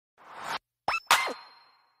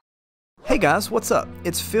Hey guys, what's up?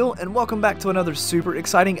 It's Phil and welcome back to another super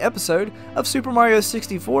exciting episode of Super Mario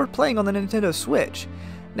 64 playing on the Nintendo Switch.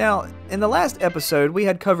 Now, in the last episode we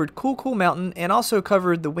had covered Cool Mountain and also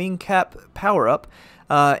covered the Wing Cap power-up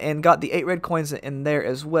and got the 8 red coins in there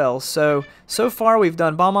as well. So far we've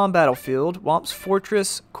done Bomb Battlefield, Womp's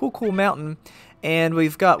Fortress, Cool Mountain, and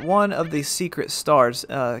we've got one of the secret stars,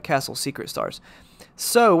 Castle Secret Stars.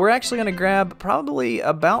 So we're actually going to grab probably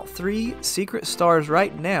about 3 secret stars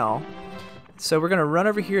right now. So we're going to run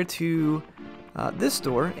over here to this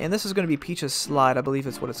door, and this is going to be Peach's Slide, I believe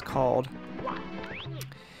is what it's called.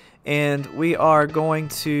 And we are going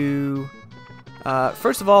to,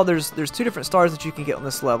 first of all, there's 2 different stars that you can get on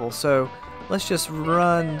this level. So let's just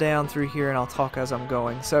run down through here and I'll talk as I'm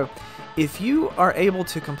going. So if you are able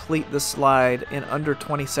to complete the slide in under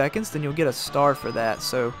 20 seconds, then you'll get a star for that.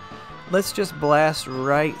 So let's just blast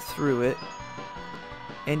right through it.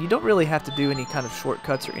 And you don't really have to do any kind of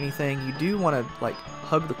shortcuts or anything. You do want to like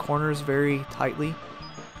hug the corners very tightly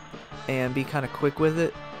and be kind of quick with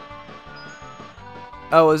it.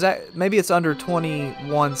 Oh, is that maybe it's under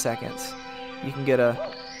 21 seconds you can get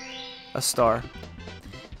a star.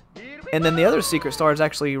 And then the other secret star is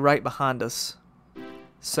actually right behind us.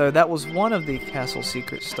 So that was one of the castle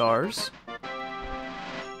secret stars.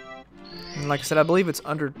 And like I said, I believe it's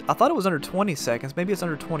under, I thought it was under 20 seconds. Maybe it's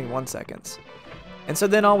under 21 seconds. And so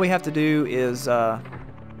then all we have to do is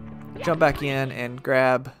jump back in and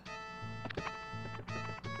grab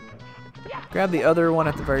the other one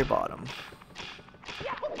at the very bottom.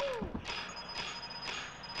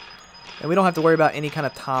 And we don't have to worry about any kind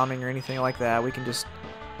of timing or anything like that. We can just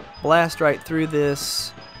blast right through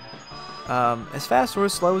this as fast or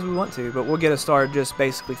as slow as we want to, but we'll get a star just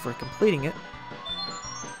basically for completing it.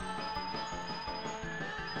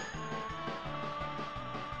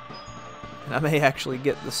 I may actually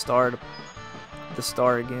get the star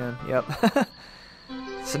again. Yep.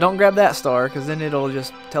 So don't grab that star, because then it'll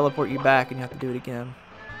just teleport you back and you have to do it again.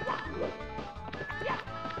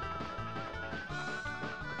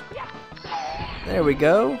 There we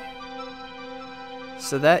go.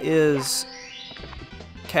 So that is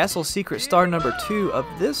Castle Secret Star number 2 of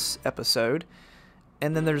this episode.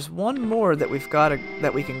 And then there's one more that we've got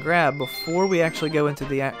that we can grab before we actually go into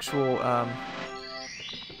the actual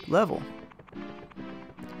level.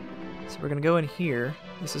 So we're going to go in here.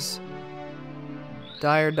 This is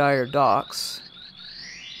Dire Docks.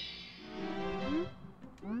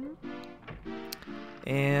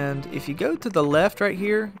 And if you go to the left right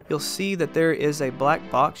here, you'll see that there is a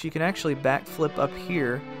black box. You can actually backflip up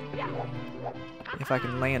here, if I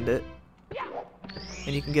can land it.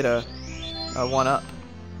 And you can get a 1-up.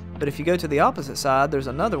 But if you go to the opposite side, there's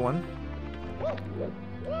another one.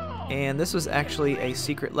 And this was actually a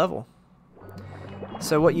secret level.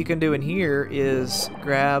 So what you can do in here is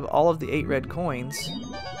grab all of the 8 red coins.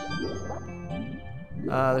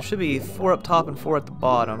 There should be 4 up top and 4 at the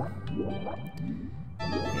bottom.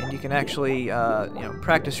 And you can actually,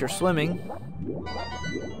 practice your swimming.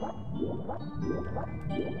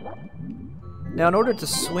 Now, in order to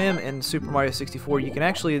swim in Super Mario 64, you can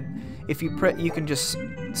actually, if you you can just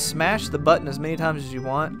smash the button as many times as you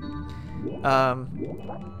want,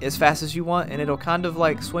 as fast as you want, and it'll kind of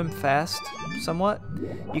like swim fast somewhat.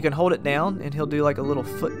 You can hold it down and he'll do like a little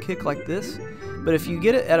foot kick like this. But if you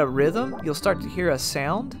get it at a rhythm, you'll start to hear a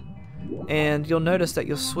sound and you'll notice that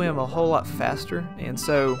you'll swim a whole lot faster. And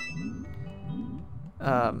so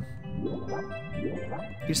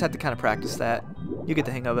you just have to kind of practice that. You get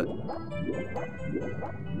the hang of it.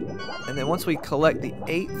 And then once we collect the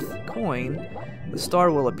 8th coin, the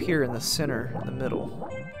star will appear in the center, in the middle.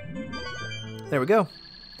 There we go.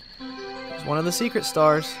 It's one of the secret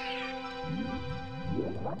stars.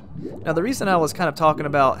 Now the reason I was kind of talking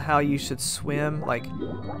about how you should swim like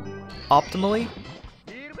optimally,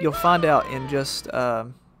 you'll find out in just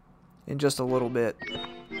a little bit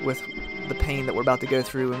with the pain that we're about to go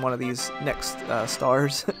through in one of these next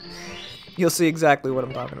stars. You'll see exactly what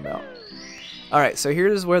I'm talking about. Alright, so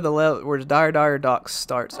here's where where Dire Docks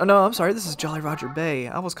starts. Oh no, I'm sorry, this is Jolly Roger Bay.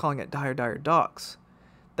 I was calling it Dire Docks.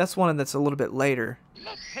 That's one that's a little bit later.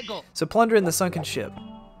 So plunder in the sunken ship.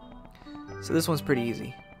 So this one's pretty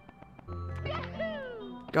easy.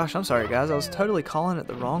 Gosh, I'm sorry guys, I was totally calling it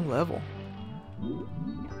the wrong level.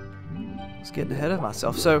 I was getting ahead of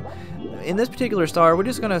myself. So in this particular star, we're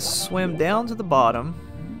just going to swim down to the bottom.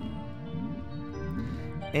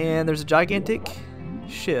 And there's a gigantic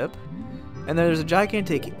ship. And there's a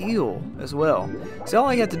gigantic eel as well. So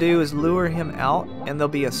all you have to do is lure him out and there'll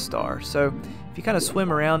be a star. So if you kind of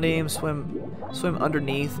swim around him, swim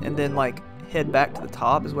underneath, and then like head back to the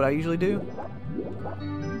top is what I usually do.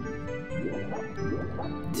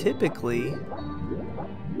 typically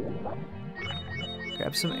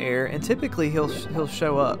grab some air, and typically he'll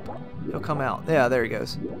show up. He'll come out. Yeah, there he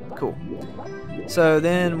goes. Cool. So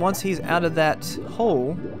then once he's out of that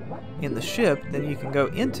hole in the ship, then you can go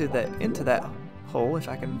into that hole, if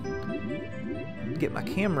I can get my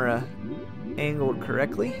camera angled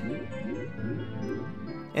correctly.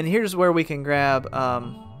 And here's where we can grab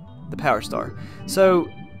the power star. So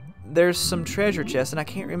there's some treasure chests, and I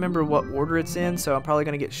can't remember what order it's in, so I'm probably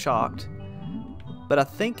going to get shocked. But I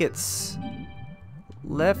think it's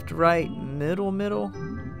left, right, middle, middle.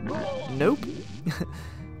 Nope.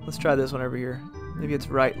 Let's try this one over here. Maybe it's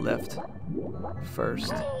right, left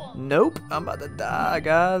first. Nope. I'm about to die,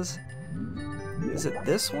 guys. Is it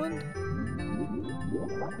this one?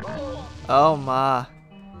 Oh my.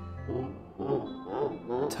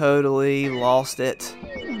 Totally lost it.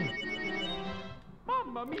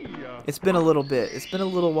 It's been a little bit. It's been a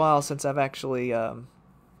little while since I've actually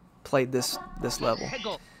played this level.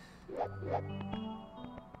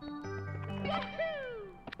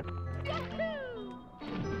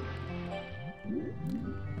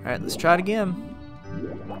 Alright, let's try it again.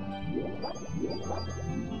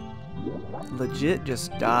 Legit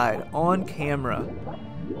just died on camera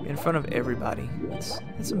in front of everybody.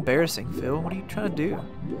 It's embarrassing, Phil. What are you trying to do?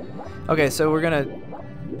 Okay, so we're gonna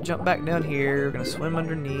jump back down here. We're gonna swim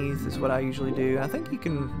underneath is what I usually do. I think you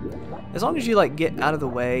can, as long as you like get out of the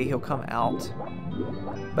way, he'll come out.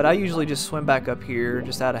 But I usually just swim back up here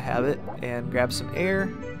just out of habit and grab some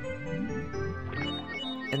air.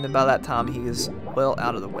 And then by that time he is well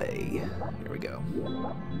out of the way. Here we go.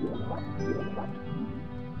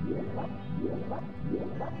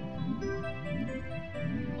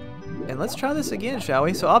 And let's try this again, shall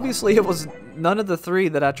we? So obviously it was none of the three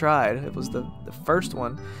that I tried. It was the first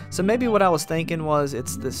one. So maybe what I was thinking was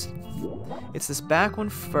it's this back one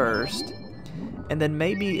first, and then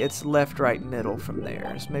maybe it's left, right, middle from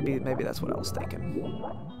there. So maybe that's what I was thinking.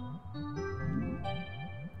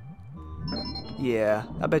 Yeah,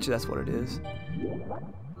 I bet you that's what it is.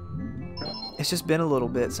 It's just been a little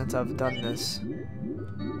bit since I've done this.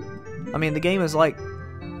 I mean, the game is like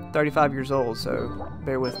 35 years old, so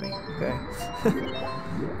bear with me, okay?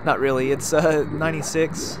 Not really. It's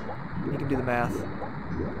 96. You can do the math.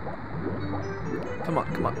 Come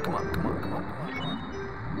on, come on, come on, come on, come on, come on, come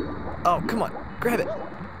on. Oh, come on. Grab it.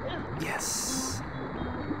 Yes.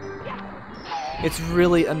 It's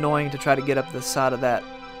really annoying to try to get up the side of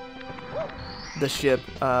the ship.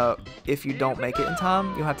 If you don't make it in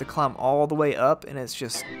time, you'll have to climb all the way up, and it's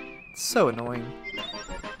just so annoying.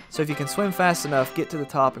 So if you can swim fast enough, get to the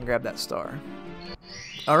top and grab that star.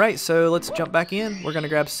 Alright, so let's jump back in. We're going to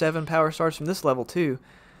grab 7 power stars from this level too.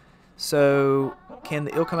 So can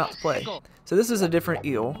the eel come out to play? So this is a different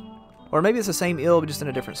eel. Or maybe it's the same eel but just in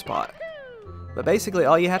a different spot. But basically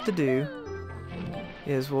all you have to do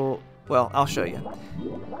is, well, I'll show you.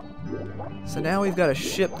 So now we've got a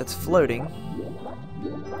ship that's floating.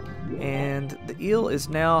 And the eel is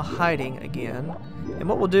now hiding again. And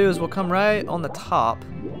what we'll do is we'll come right on the top,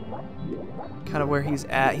 kind of where he's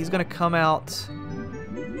at. He's going to come out,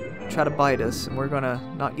 try to bite us, and we're going to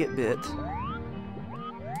not get bit.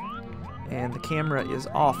 And the camera is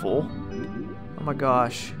awful. Oh my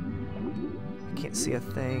gosh. I can't see a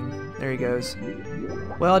thing. There he goes.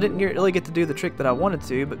 Well, I didn't really get to do the trick that I wanted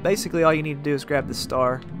to, but basically all you need to do is grab the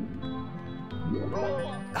star.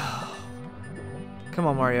 Come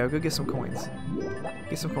on, Mario, go get some coins.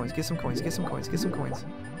 Get some coins, get some coins, get some coins, get some coins.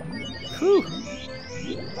 Whew!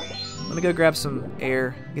 Let me go grab some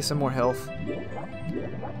air, get some more health.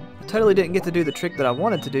 I totally didn't get to do the trick that I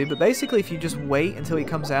wanted to do, but basically if you just wait until he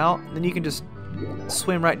comes out, then you can just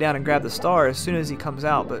swim right down and grab the star as soon as he comes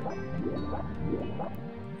out, but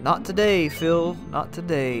not today, Phil, not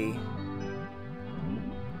today.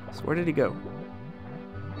 So where did he go?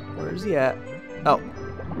 Where is he at? Oh.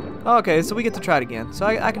 Okay, so we get to try it again. So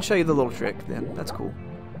I can show you the little trick then. That's cool.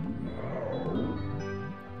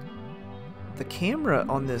 The camera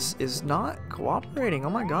on this is not cooperating. Oh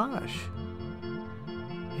my gosh.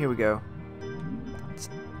 Here we go. It's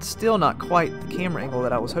still not quite the camera angle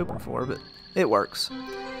that I was hoping for, but it works.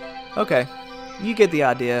 Okay. You get the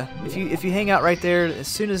idea. If you hang out right there, as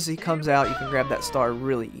soon as he comes out, you can grab that star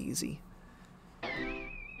really easy.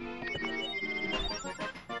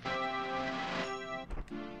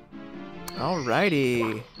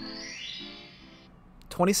 Alrighty.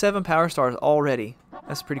 27 power stars already.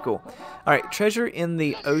 That's pretty cool. Alright, treasure in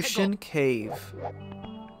the ocean cave.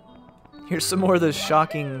 Here's some more of those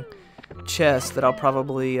shocking chests that I'll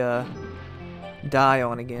probably die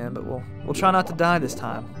on again, but we'll try not to die this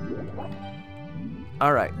time.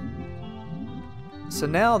 Alright. So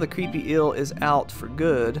now the creepy eel is out for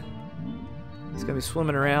good. He's gonna be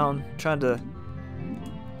swimming around trying to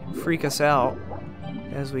freak us out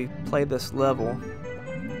as we play this level.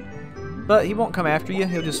 But he won't come after you,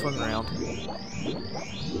 he'll just swim around.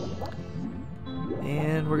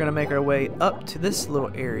 And we're gonna make our way up to this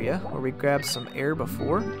little area where we grabbed some air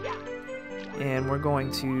before. And we're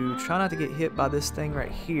going to try not to get hit by this thing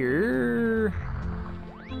right here.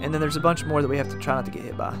 And then there's a bunch more that we have to try not to get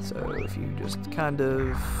hit by. So if you just kind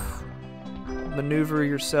of maneuver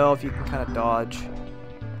yourself, you can kind of dodge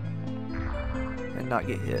and not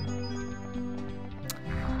get hit.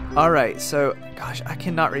 Alright, so, gosh, I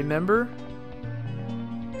cannot remember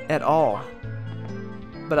at all.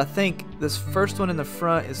 But I think this first one in the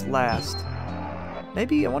front is last.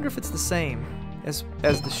 Maybe, I wonder if it's the same as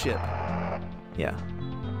the ship. Yeah.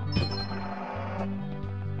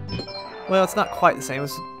 Well, it's not quite the same.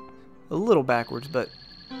 It's a little backwards, but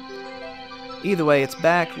either way, it's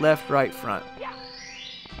back, left, right, front.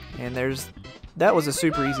 And that was a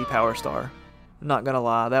super easy power star. I'm not gonna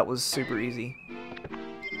lie, that was super easy.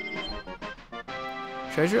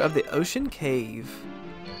 Treasure of the Ocean Cave.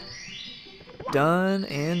 Done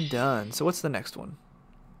and done. So what's the next one?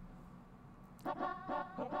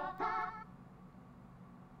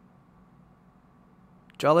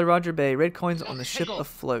 Jolly Roger Bay, red coins on the ship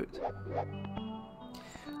afloat.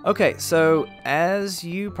 Okay, so as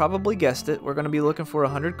you probably guessed it, we're going to be looking for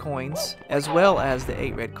 100 coins as well as the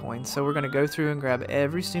 8 red coins. So we're going to go through and grab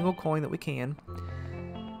every single coin that we can.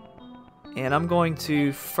 And I'm going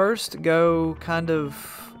to first go kind of...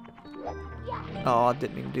 Oh, I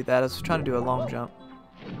didn't mean to do that. I was trying to do a long jump.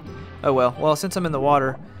 Oh well. Well, since I'm in the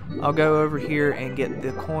water, I'll go over here and get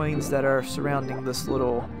the coins that are surrounding this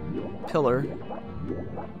little pillar,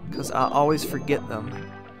 because I always forget them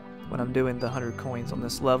when I'm doing the 100 coins on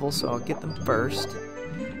this level, so I'll get them first.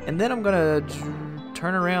 And then I'm going to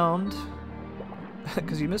turn around,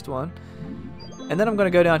 because you missed one. And then I'm going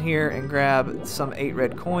to go down here and grab some 8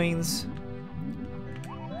 red coins.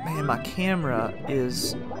 Man, my camera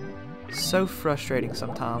is so frustrating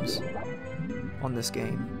sometimes on this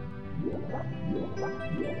game.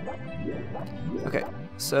 Okay,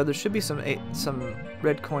 so there should be some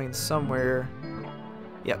red coins somewhere.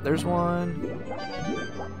 Yep, there's one.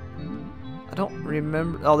 I don't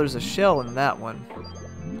remember. Oh, there's a shell in that one.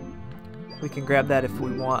 We can grab that if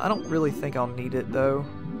we want. I don't really think I'll need it though.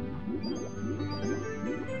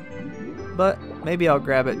 But maybe I'll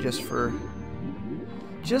grab it just for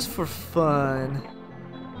fun.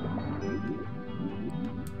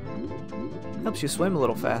 Helps you swim a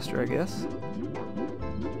little faster, I guess.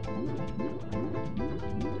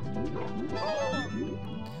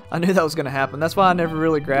 I knew that was going to happen. That's why I never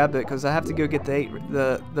really grabbed it, because I have to go get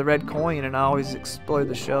the red coin, and I always explode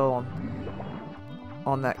the shell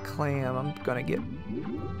on that clam. I'm going to get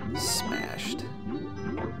smashed.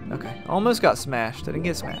 Okay, almost got smashed. I didn't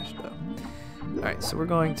get smashed, though. Alright, so we're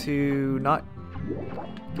going to not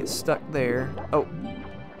get stuck there. Oh,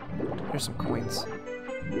 here's some coins.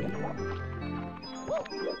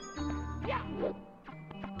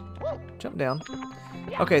 Jump down.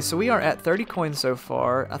 Okay, so we are at 30 coins so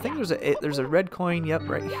far. I think there's a red coin, yep,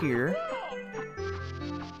 right here.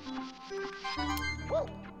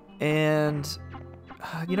 And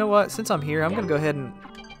you know what? Since I'm here, I'm gonna go ahead and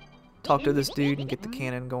talk to this dude and get the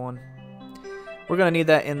cannon going. We're gonna need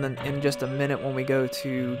that in just a minute when we go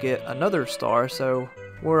to get another star. So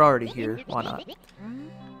we're already here. Why not?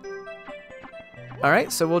 All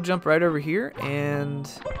right, so we'll jump right over here and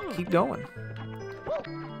keep going.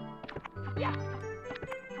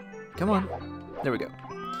 Come on. There we go.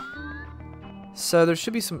 So there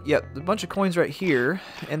should be some, yep, a bunch of coins right here.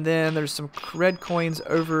 And then there's some red coins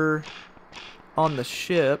over on the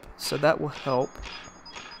ship. So that will help.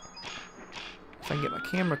 If I can get my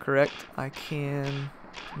camera correct, I can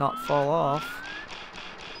not fall off.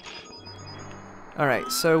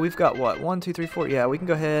 Alright, so we've got what? 1, 2, 3, 4. Yeah, we can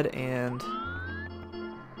go ahead and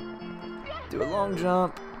do a long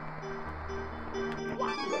jump.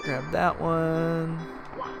 Grab that one.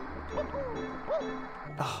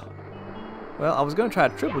 Oh. Well, I was going to try a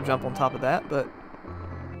triple jump on top of that, but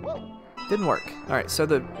didn't work. All right, so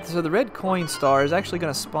the red coin star is actually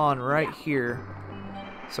going to spawn right here.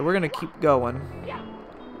 So we're going to keep going.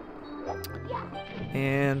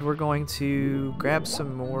 And we're going to grab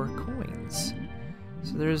some more coins.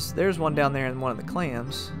 So there's one down there in one of the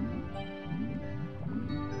clams.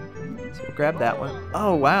 So we'll grab that one.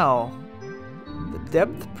 Oh, wow. The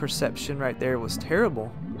depth perception right there was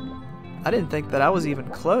terrible. I didn't think that I was even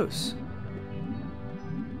close.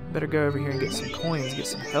 Better go over here and get some coins, get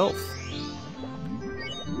some health.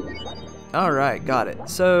 Alright, got it.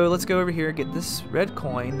 So let's go over here, get this red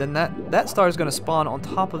coin. Then that star is going to spawn on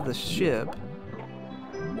top of the ship.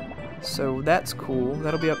 So that's cool.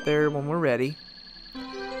 That'll be up there when we're ready.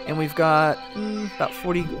 And we've got about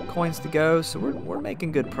 40 coins to go, so we're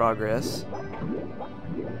making good progress.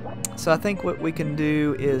 So I think what we can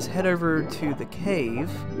do is head over to the cave,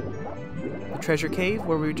 the treasure cave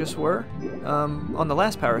where we just were on the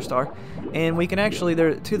last power star, and we can actually,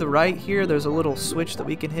 there to the right here, there's a little switch that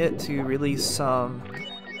we can hit to release some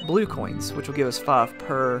blue coins, which will give us 5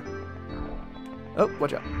 per. Oh,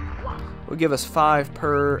 watch out! Will give us 5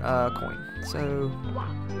 per coin. So.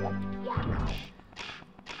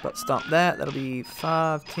 But stomp that, that'll be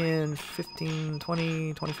 5, 10, 15,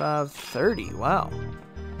 20, 25, 30. Wow.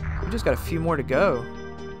 We just got a few more to go.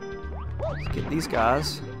 Let's get these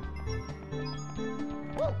guys.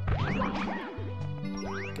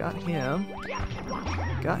 Got him.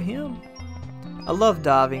 Got him. I love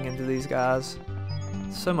diving into these guys.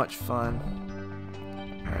 It's so much fun.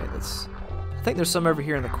 Alright, I think there's some over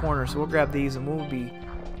here in the corner, so we'll grab these and we'll be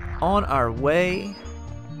on our way.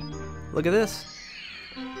 Look at this.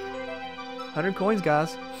 100 coins,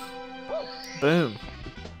 guys. Boom.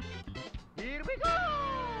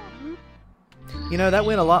 You know, that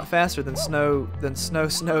went a lot faster than Snowy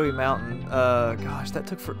Mountain. Gosh, that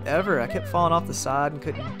took forever. I kept falling off the side and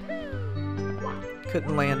couldn't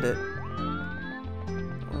land it.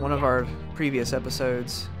 One of our previous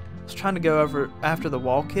episodes, I was trying to go over after the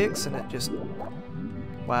wall kicks, and it just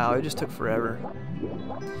took forever.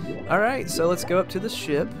 Alright, so let's go up to the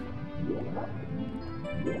ship.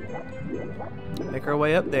 Make our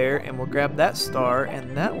way up there, and we'll grab that star,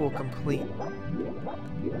 and that will complete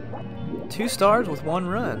 2 stars with 1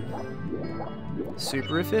 run.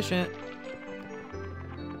 Super efficient.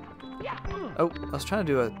 Oh, I was trying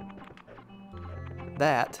to do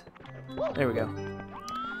that. There we go.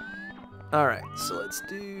 Alright, so let's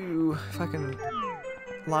do, if I can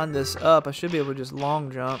line this up, I should be able to just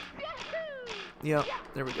long jump. Yep,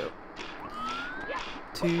 there we go.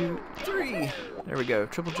 2, 3. There we go.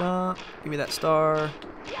 Triple jump. Give me that star.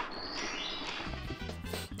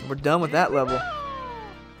 We're done with that level.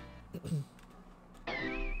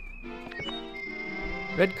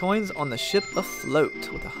 Red coins on the ship afloat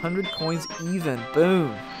with 100 coins even.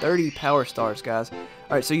 Boom. 30 power stars, guys.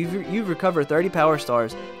 Alright, so you've recovered 30 power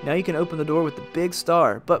stars. Now you can open the door with the big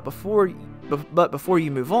star. But before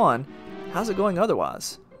you move on, how's it going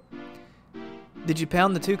otherwise? Did you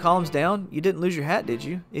pound the 2 columns down? You didn't lose your hat, did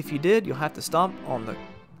you? If you did, you'll have to stomp on the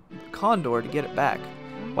condor to get it back.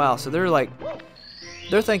 Wow, so they're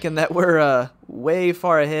thinking that we're way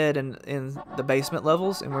far ahead in the basement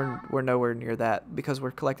levels, and we're nowhere near that because we're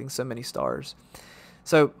collecting so many stars.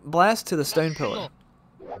 So blast to the stone pillar.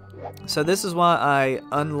 So this is why I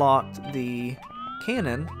unlocked the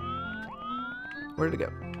cannon. Where did it go?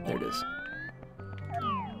 There it is.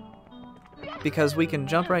 Because we can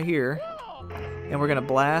jump right here. And we're going to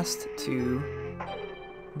blast to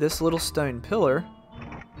this little stone pillar.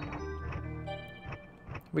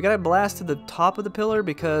 We got to blast to the top of the pillar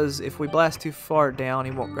because if we blast too far down,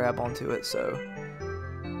 he won't grab onto it. So,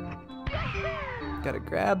 got to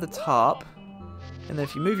grab the top. And then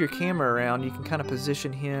if you move your camera around, you can kind of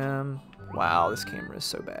position him. Wow, this camera is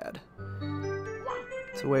so bad.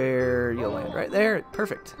 To where you'll land right there.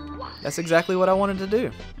 Perfect. That's exactly what I wanted to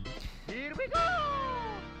do.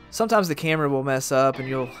 Sometimes the camera will mess up and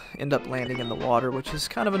you'll end up landing in the water, which is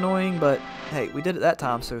kind of annoying, but hey, we did it that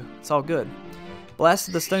time, so it's all good.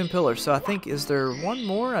 Blasted the stone pillar. So I think, is there one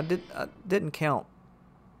more? I didn't count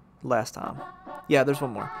last time. Yeah, there's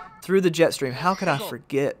one more. Through the jet stream. How could I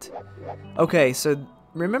forget? Okay, so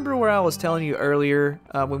remember where I was telling you earlier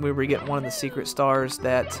when we were getting one of the secret stars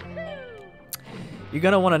that you're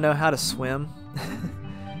going to want to know how to swim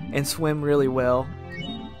and swim really well.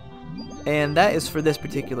 And that is for this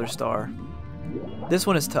particular star. This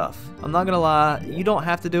one is tough. I'm not going to lie. You don't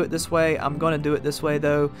have to do it this way. I'm going to do it this way,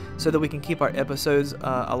 though, so that we can keep our episodes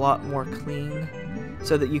a lot more clean.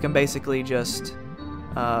 So that you can basically just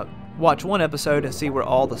watch one episode and see where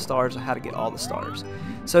all the stars are, how to get all the stars.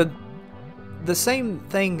 So the same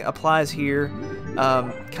thing applies here.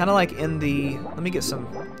 Kind of like in the... Let me get some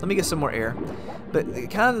more air. But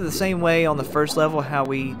kind of the same way on the first level, how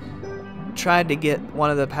we tried to get one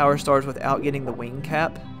of the power stars without getting the wing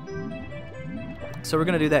cap. So we're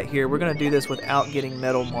going to do that here. We're going to do this without getting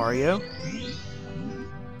Metal Mario.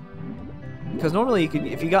 Because normally,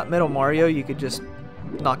 if you got Metal Mario, you could just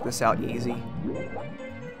knock this out easy.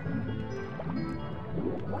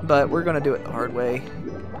 But we're going to do it the hard way.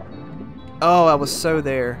 Oh, I was so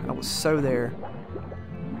there. I was so there.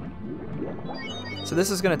 So this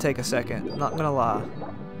is going to take a second. I'm not going to lie.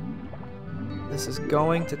 This is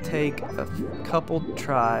going to take a couple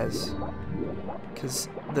tries because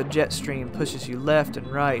the jet stream pushes you left and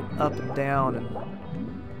right, up and down,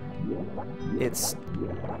 and it's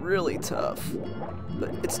really tough. But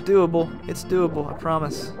it's doable. It's doable, I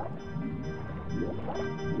promise.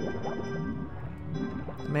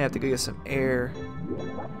 I may have to go get some air.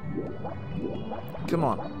 Come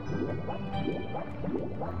on.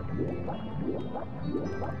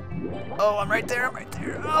 Oh, I'm right there. I'm right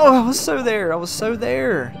there. Oh, I was so there. I was so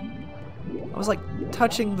there. I was like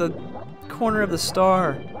touching the corner of the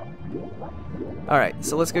star. Alright,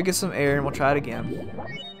 so let's go get some air and we'll try it again.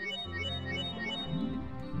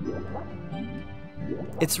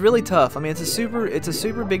 It's really tough. I mean, it's a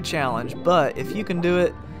super big challenge, but if you can do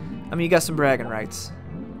it, I mean, you got some bragging rights,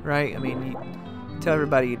 right? I mean, you tell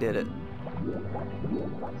everybody you did it.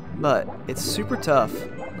 But it's super tough,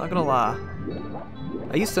 not gonna lie.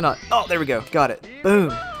 I used to not, oh, there we go, got it,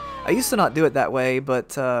 boom. I used to not do it that way,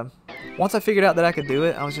 but once I figured out that I could do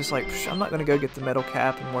it, I was just like, I'm not gonna go get the metal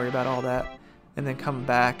cap and worry about all that, and then come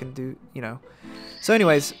back and do, you know. So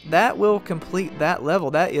anyways, that will complete that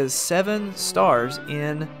level. That is 7 stars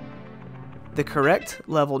in the correct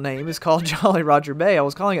level name is called Jolly Roger Bay. I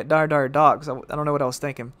was calling it Dire Dire Docks. I don't know what I was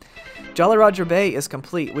thinking. Jolly Roger Bay is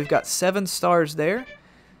complete. We've got 7 stars there.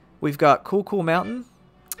 We've got Cool Cool Mountain.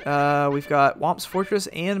 We've got Womp's Fortress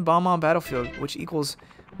and Bomb On Battlefield, which equals,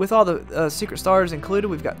 with all the secret stars included,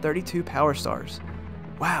 we've got 32 power stars.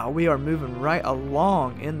 Wow, we are moving right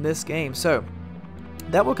along in this game. So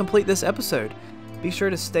that will complete this episode. Be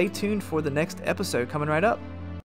sure to stay tuned for the next episode coming right up.